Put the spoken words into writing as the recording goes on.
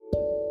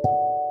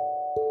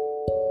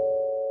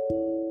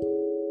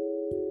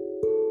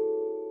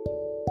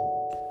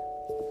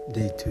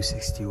Day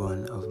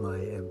 261 of my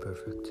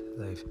imperfect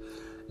life.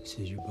 This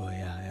is your boy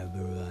Yahya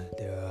Barula.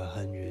 There are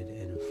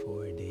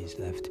 104 days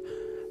left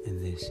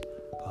in this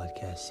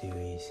podcast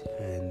series,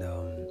 and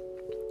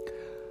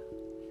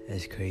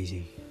it's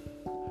crazy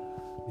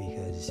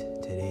because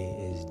today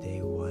is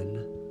day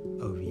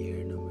 1 of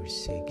year number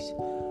 6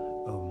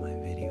 of my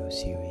video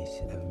series.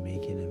 I've been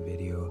making a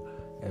video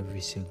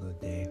every single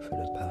day for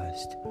the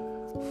past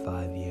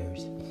 5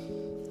 years,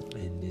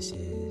 and this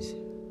is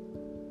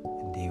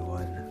day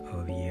 1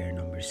 of year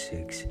number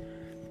 6.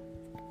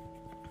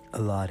 A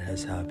lot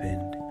has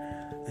happened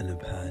in the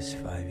past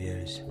 5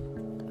 years,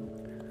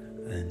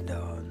 and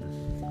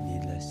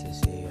needless to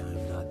say,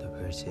 I'm not the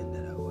person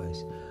that I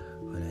was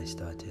when I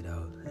started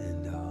out,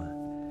 and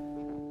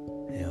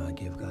I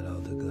give God all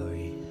the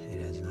glory.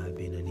 It has not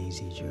been an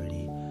easy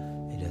journey.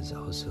 It has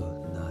also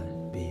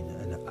not been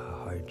a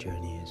hard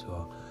journey as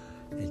well.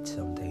 It's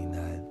something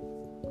that,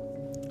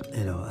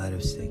 out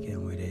of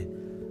sticking with it,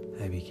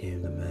 I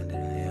became the man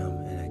that I am,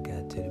 and I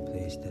got to the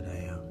place that I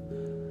am.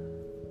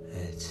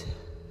 It's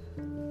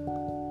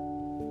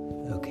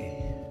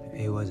okay.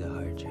 It was a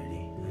hard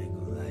journey, I ain't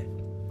gonna lie.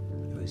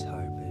 It was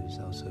hard, but it was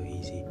also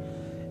easy.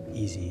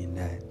 Easy in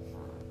that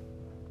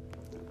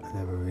I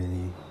never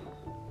really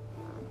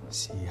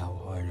see how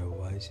hard it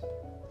was.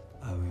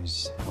 I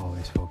was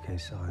always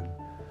focused on,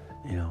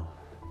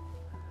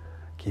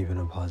 keeping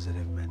a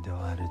positive mental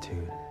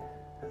attitude.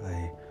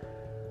 Like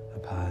the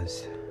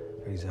past,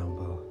 for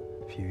example,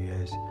 few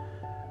years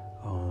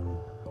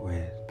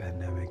with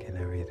pandemic and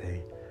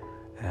everything,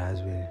 it has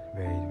been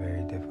very,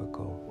 very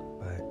difficult,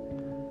 but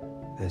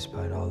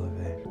despite all of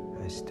it,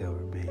 I still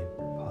remain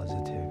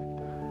positive.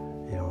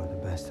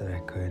 The best that I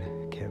could,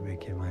 kept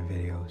making my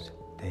videos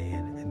day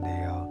in and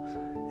day out,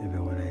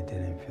 even when I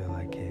didn't feel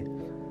like it,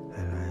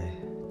 and I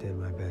did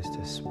my best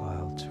to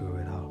smile through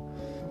it all.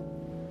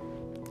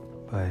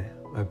 But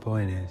my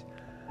point is,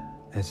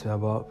 it's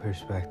about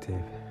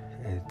perspective.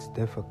 It's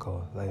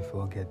difficult. Life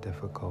will get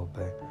difficult,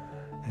 but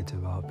it's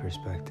about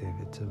perspective.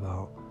 It's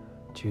about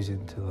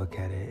choosing to look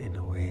at it in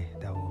a way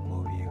that will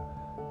move you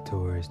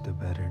towards the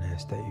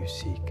betterness that you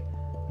seek,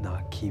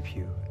 not keep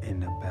you in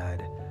the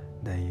bad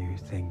that you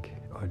think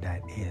or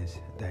that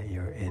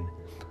you're in.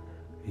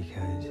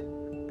 Because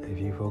if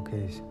you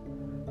focus,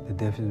 the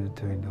difference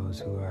between those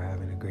who are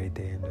having a great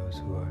day and those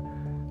who are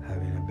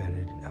having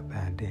a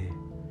bad day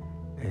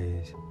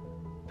is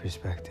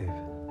perspective.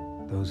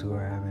 Those who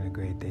are having a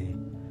great day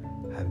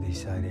have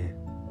decided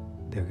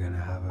they're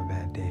gonna have a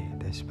bad day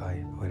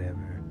despite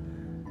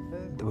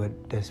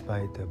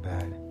the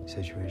bad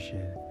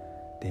situation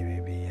they may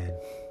be in.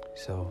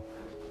 So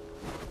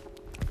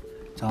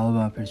it's all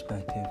about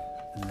perspective,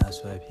 and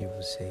that's why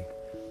people say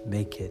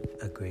make it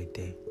a great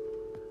day,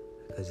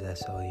 because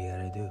that's all you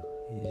gotta do.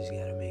 You just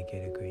gotta make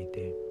it a great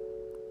day,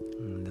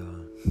 and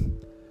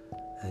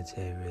that's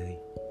it really.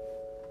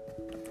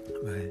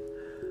 But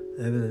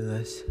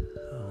nevertheless,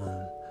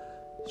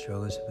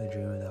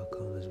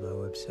 strugglesofadreamer.com is my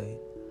website.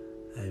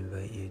 I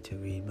invite you to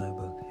read my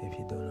book if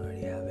you don't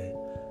already have it.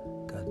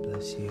 God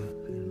bless you,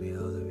 and may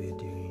all of your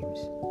dreams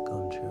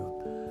come true.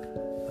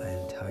 I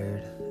am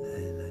tired,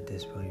 and at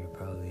this point you're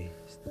probably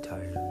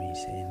tired of me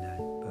saying that,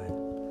 but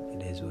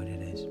it is what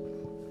it is.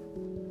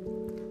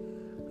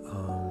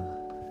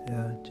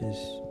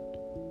 Just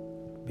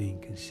being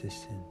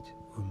consistent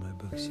with my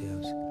book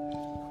sales,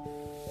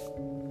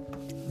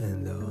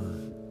 and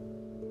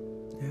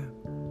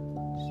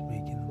just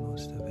making the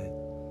most of it.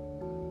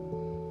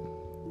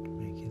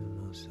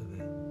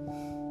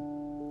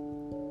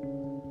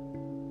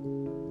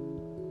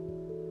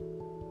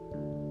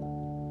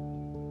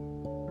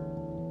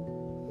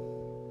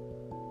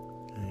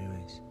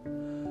 Anyways,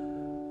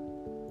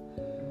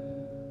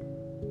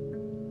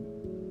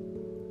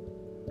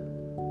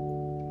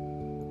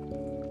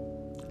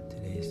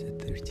 today is the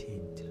 13th.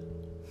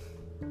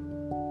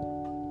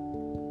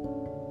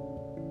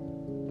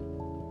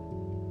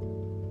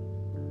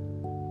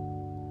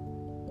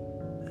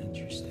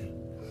 Interesting.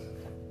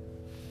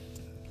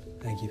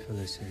 Thank you for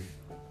listening.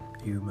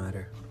 You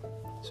matter.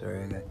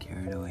 Sorry I got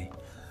carried away.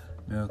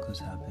 Miracles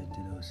happen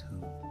to those who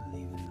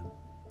believe in them.